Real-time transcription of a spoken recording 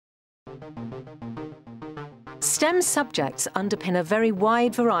STEM subjects underpin a very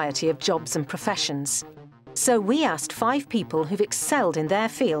wide variety of jobs and professions. So we asked 5 people who've excelled in their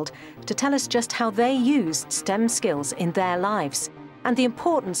field to tell us just how they used STEM skills in their lives and the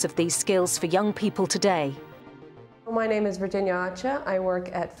importance of these skills for young people today. My name is Virginia Acha. I work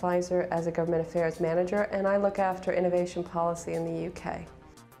at Pfizer as a Government Affairs Manager, and I look after innovation policy in the UK.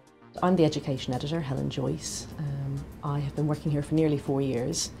 I'm the Education Editor, Helen Joyce. I have been working here for nearly 4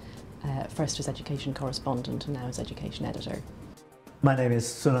 years, first as Education Correspondent and now as Education Editor. My name is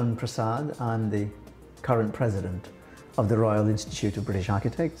Sunan Prasad. I'm the current President of the Royal Institute of British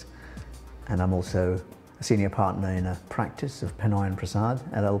Architects, and I'm also a Senior Partner in a practice of Penoy & Prasad,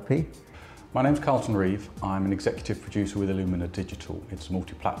 LLP. My name's Carlton Reeve. I'm an executive producer with Illumina Digital. It's a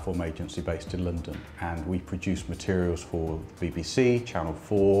multi-platform agency based in London, and we produce materials for the BBC, Channel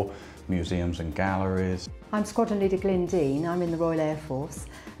 4, museums and galleries. I'm Squadron Leader Glyn Dean. I'm in the Royal Air Force,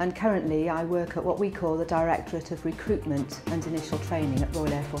 and currently I work at what we call the Directorate of Recruitment and Initial Training at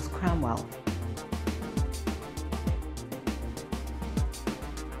Royal Air Force Cranwell.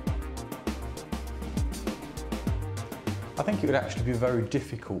 I think it would actually be very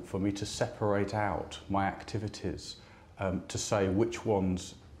difficult for me to separate out my activities to say which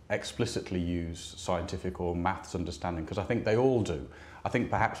ones explicitly use scientific or maths understanding, because I think they all do. I think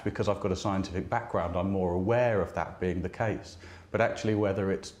perhaps because I've got a scientific background, I'm more aware of that being the case. But actually,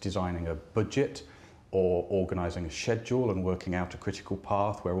 whether it's designing a budget or organising a schedule and working out a critical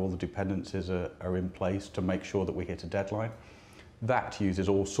path where all the dependencies are in place to make sure that we hit a deadline, that uses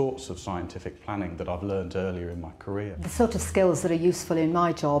all sorts of scientific planning that I've learned earlier in my career. The sort of skills that are useful in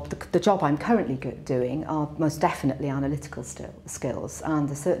my job, the job I'm currently doing, are most definitely analytical skills and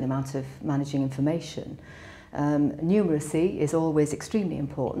a certain amount of managing information. Numeracy is always extremely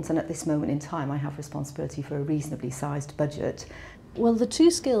important, and at this moment in time I have responsibility for a reasonably sized budget. Well, the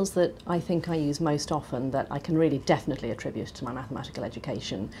 2 skills that I think I use most often that I can really definitely attribute to my mathematical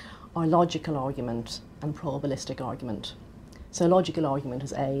education are logical argument and probabilistic argument. So logical argument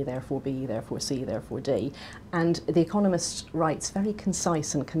is A, therefore B, therefore C, therefore D. And The Economist writes very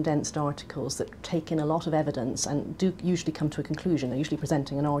concise and condensed articles that take in a lot of evidence and do usually come to a conclusion. They're usually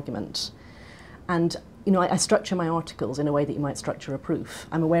presenting an argument. And you know, I structure my articles in a way that you might structure a proof.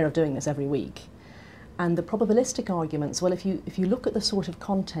 I'm aware of doing this every week. And the probabilistic arguments, well, if you look at the sort of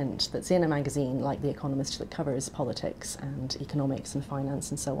content that's in a magazine like The Economist that covers politics and economics and finance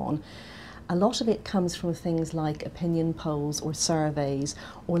and so on, a lot of it comes from things like opinion polls or surveys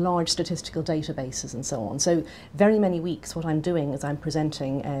or large statistical databases and so on. So very many weeks what I'm doing is I'm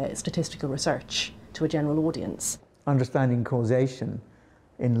presenting statistical research to a general audience. Understanding causation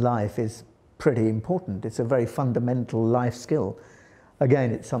in life is pretty important. It's a very fundamental life skill.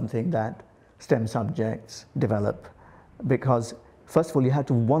 Again, it's something that STEM subjects develop because, first of all, you have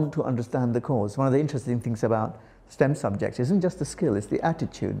to want to understand the cause. One of the interesting things about STEM subjects isn't just the skill, it's the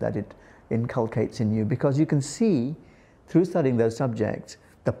attitude that it inculcates in you, because you can see through studying those subjects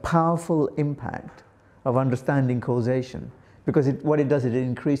the powerful impact of understanding causation, because what it does, it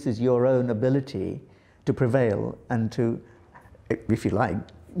increases your own ability to prevail and to, if you like,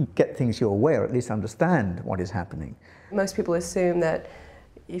 get things your way, or at least understand what is happening. Most people assume that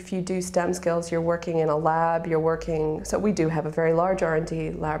if you do STEM skills, you're working in a lab, so we do have a very large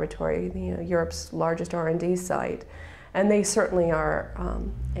R&D laboratory, Europe's largest R&D site. And they certainly are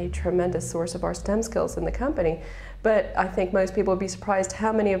a tremendous source of our STEM skills in the company. But I think most people would be surprised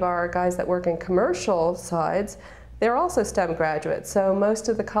how many of our guys that work in commercial sides, they're also STEM graduates. So most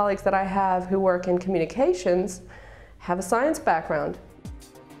of the colleagues that I have who work in communications have a science background.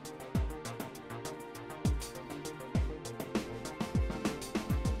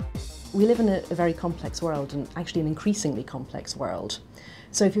 We live in a very complex world, and actually an increasingly complex world.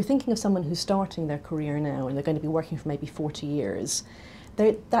 So if you're thinking of someone who's starting their career now and they're going to be working for maybe 40 years,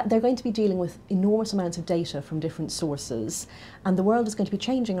 they're going to be dealing with enormous amounts of data from different sources, and the world is going to be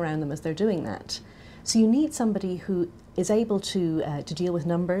changing around them as they're doing that. So you need somebody who is able to deal with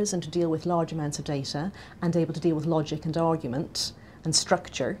numbers and to deal with large amounts of data and able to deal with logic and argument and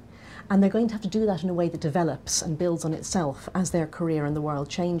structure. And they're going to have to do that in a way that develops and builds on itself as their career and the world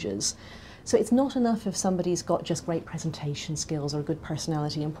changes. So it's not enough if somebody's got just great presentation skills or good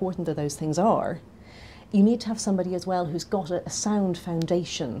personality, important that those things are. You need to have somebody as well who's got a sound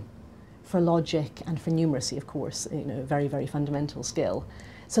foundation for logic and for numeracy, of course, very, very fundamental skill,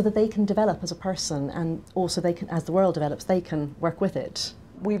 so that they can develop as a person, and also they can, as the world develops, they can work with it.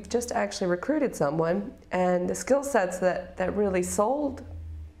 We've just actually recruited someone, and the skill sets that really sold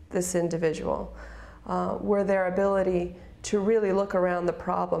this individual were their ability to really look around the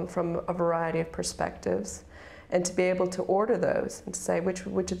problem from a variety of perspectives and to be able to order those and to say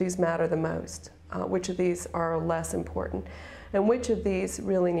which of these matter the most, which of these are less important, and which of these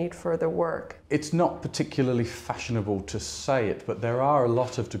really need further work. It's not particularly fashionable to say it, but there are a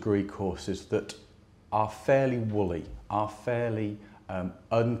lot of degree courses that are fairly woolly, are fairly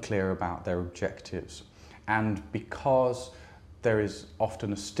unclear about their objectives. And because there is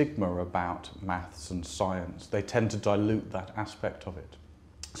often a stigma about maths and science, they tend to dilute that aspect of it.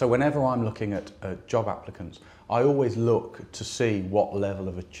 So whenever I'm looking at job applicants, I always look to see what level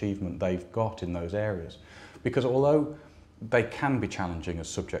of achievement they've got in those areas. Because although they can be challenging as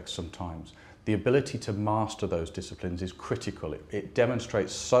subjects sometimes, the ability to master those disciplines is critical. It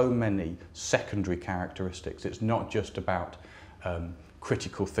demonstrates so many secondary characteristics. It's not just about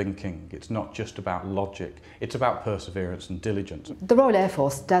critical thinking, it's not just about logic, it's about perseverance and diligence. The Royal Air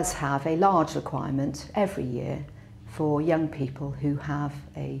Force does have a large requirement every year for young people who have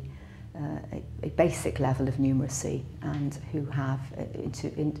a basic level of numeracy and who have,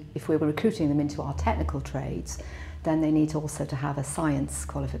 if we were recruiting them into our technical trades, then they need also to have a science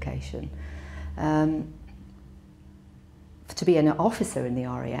qualification. To be an officer in the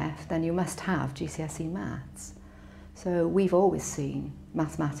RAF, then you must have GCSE maths. So we've always seen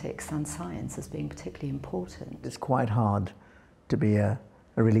mathematics and science as being particularly important. It's quite hard to be a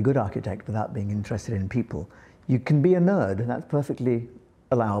really good architect without being interested in people. You can be a nerd, and that's perfectly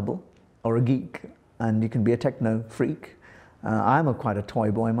allowable, or a geek, and you can be a techno freak. I'm quite a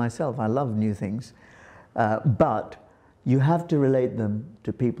toy boy myself. I love new things. But you have to relate them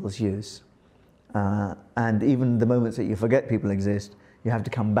to people's use. And even the moments that you forget people exist, you have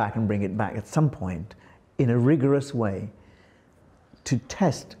to come back and bring it back at some point in a rigorous way to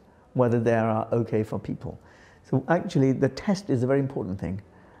test whether they are okay for people. So actually the test is a very important thing.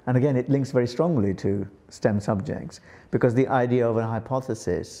 And again, it links very strongly to STEM subjects, because the idea of a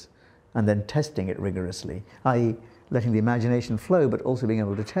hypothesis and then testing it rigorously, i.e. letting the imagination flow but also being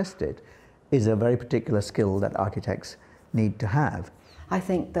able to test it, is a very particular skill that architects need to have. I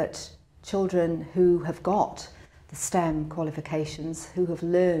think that children who have got the STEM qualifications, who have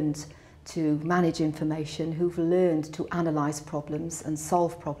learned to manage information, who've learned to analyse problems and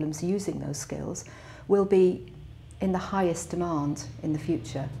solve problems using those skills, will be in the highest demand in the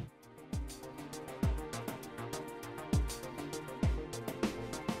future.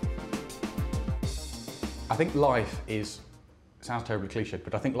 I think life is, it sounds terribly cliched,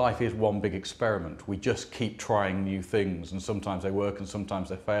 but I think life is one big experiment. We just keep trying new things, and sometimes they work and sometimes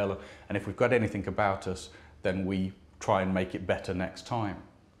they fail, and if we've got anything about us, then we try and make it better next time.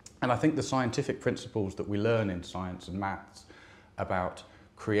 And I think the scientific principles that we learn in science and maths about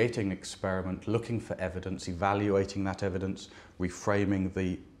creating an experiment, looking for evidence, evaluating that evidence, reframing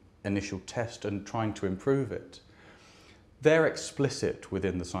the initial test and trying to improve it, they're explicit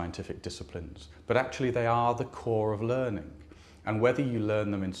within the scientific disciplines, but actually they are the core of learning. And whether you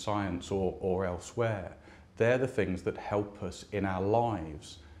learn them in science or elsewhere, they're the things that help us in our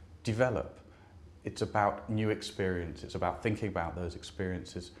lives develop. It's about new experience, it's about thinking about those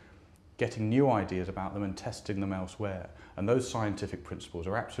experiences, getting new ideas about them and testing them elsewhere. And those scientific principles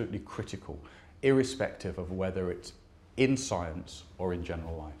are absolutely critical, irrespective of whether it's in science or in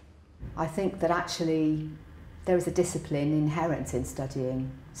general life. I think that actually there is a discipline inherent in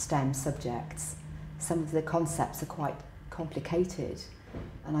studying STEM subjects. Some of the concepts are quite complicated,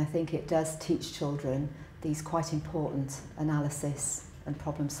 and I think it does teach children these quite important analysis and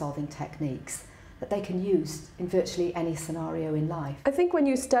problem-solving techniques that they can use in virtually any scenario in life. I think when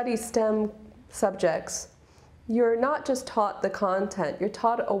you study STEM subjects, you're not just taught the content, you're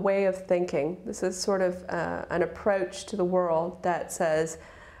taught a way of thinking. This is sort of an approach to the world that says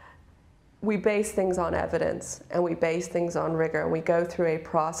we base things on evidence and we base things on rigor, and we go through a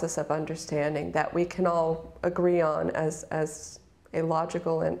process of understanding that we can all agree on as a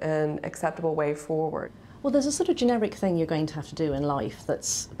logical and acceptable way forward. Well, there's a sort of generic thing you're going to have to do in life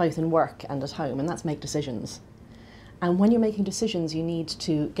that's both in work and at home, and that's make decisions. And when you're making decisions, you need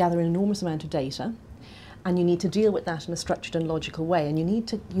to gather an enormous amount of data, and you need to deal with that in a structured and logical way, and you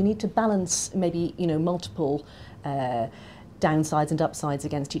need to balance maybe multiple downsides and upsides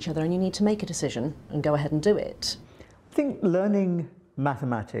against each other, and you need to make a decision and go ahead and do it. I think learning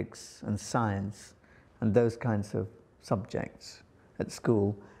mathematics and science and those kinds of subjects at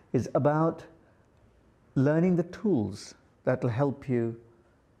school is about learning the tools that will help you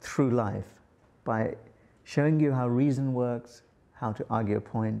through life by showing you how reason works, how to argue a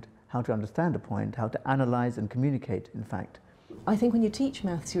point, how to understand a point, how to analyse and communicate, in fact. I think when you teach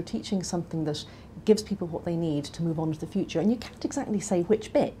maths, you're teaching something that gives people what they need to move on to the future, and you can't exactly say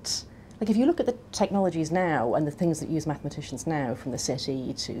which bit. Like if you look at the technologies now and the things that use mathematicians now, from the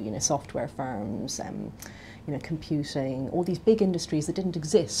city to software firms, computing, all these big industries that didn't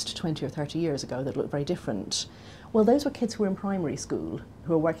exist 20 or 30 years ago that look very different. Well, those were kids who were in primary school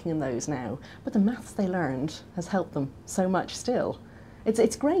who are working in those now, but the maths they learned has helped them so much still.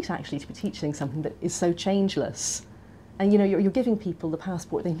 It's great actually to be teaching something that is so changeless, and you're giving people the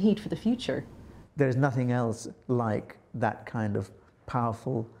passport they need for the future. There's nothing else like that kind of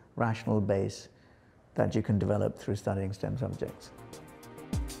powerful rational base that you can develop through studying STEM subjects.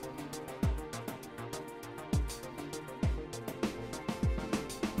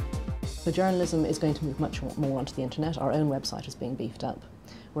 So journalism is going to move much more onto the internet. Our own website is being beefed up.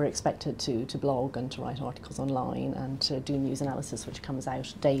 We're expected to blog and to write articles online and to do news analysis which comes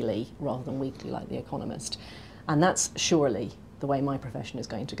out daily rather than weekly like The Economist. And that's surely the way my profession is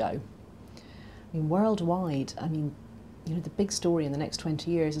going to go. I mean, worldwide, the big story in the next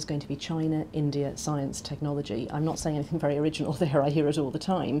 20 years is going to be China, India, science, technology. I'm not saying anything very original there, I hear it all the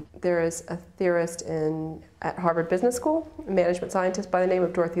time. There is a theorist at Harvard Business School, a management scientist by the name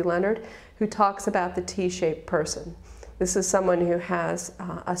of Dorothy Leonard, who talks about the T-shaped person. This is someone who has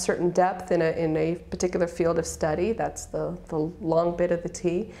a certain depth in a particular field of study, that's the long bit of the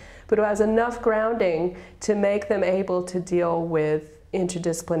T, but who has enough grounding to make them able to deal with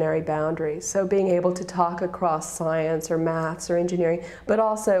interdisciplinary boundaries. So being able to talk across science or maths or engineering, but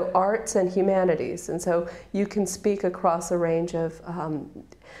also arts and humanities. And so you can speak across a range of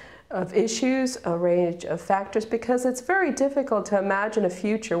issues, a range of factors, because it's very difficult to imagine a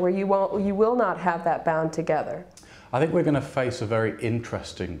future where you will not have that bound together. I think we're going to face a very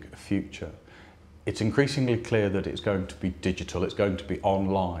interesting future. It's increasingly clear that it's going to be digital, it's going to be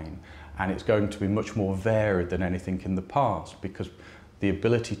online, and it's going to be much more varied than anything in the past, because the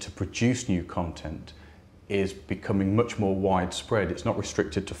ability to produce new content is becoming much more widespread. It's not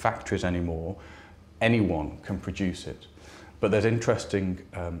restricted to factories anymore. Anyone can produce it. But there's interesting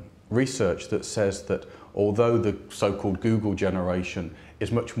research that says that although the so-called Google generation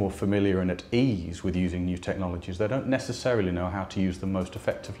is much more familiar and at ease with using new technologies, they don't necessarily know how to use them most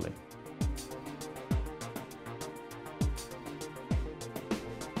effectively.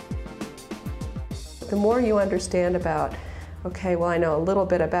 The more you understand about, okay, well, I know a little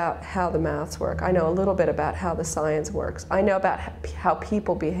bit about how the maths work, I know a little bit about how the science works, I know about how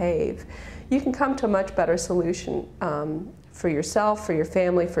people behave, you can come to a much better solution for yourself, for your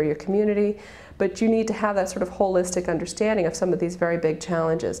family, for your community, but you need to have that sort of holistic understanding of some of these very big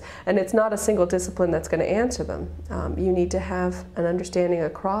challenges. And it's not a single discipline that's going to answer them. You need to have an understanding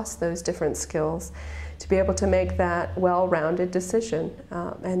across those different skills to be able to make that well-rounded decision.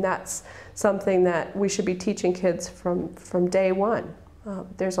 And that's something that we should be teaching kids from day one.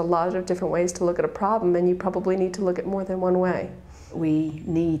 There's a lot of different ways to look at a problem, and you probably need to look at more than one way. We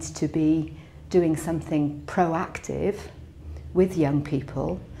need to be doing something proactive with young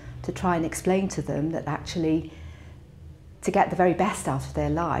people to try and explain to them that actually, to get the very best out of their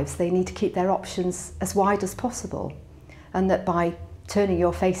lives, they need to keep their options as wide as possible, and that by turning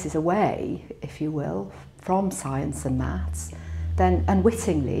your faces away, if you will, from science and maths, then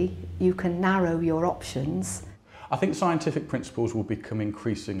unwittingly you can narrow your options. I think scientific principles will become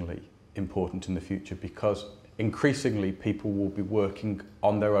increasingly important in the future, because increasingly people will be working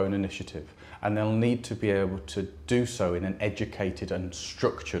on their own initiative, and they'll need to be able to do so in an educated and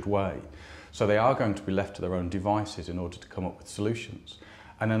structured way. So they are going to be left to their own devices in order to come up with solutions.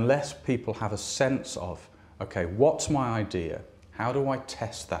 And unless people have a sense of, okay, what's my idea? How do I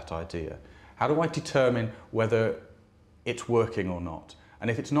test that idea? How do I determine whether it's working or not?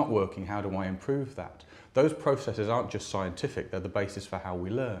 And if it's not working, how do I improve that? Those processes aren't just scientific, they're the basis for how we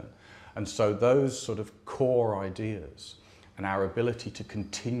learn. And so those sort of core ideas and our ability to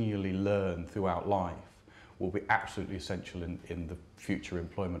continually learn throughout life will be absolutely essential in the future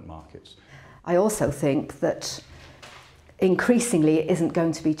employment markets. I also think that increasingly it isn't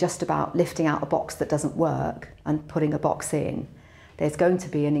going to be just about lifting out a box that doesn't work and putting a box in. There's going to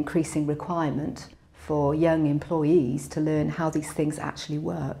be an increasing requirement for young employees to learn how these things actually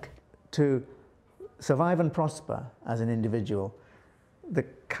work. To survive and prosper as an individual, the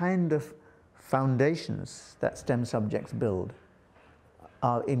kind of foundations that STEM subjects build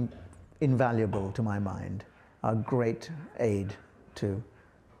are invaluable to my mind, are great aid to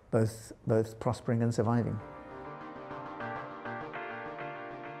both prospering and surviving.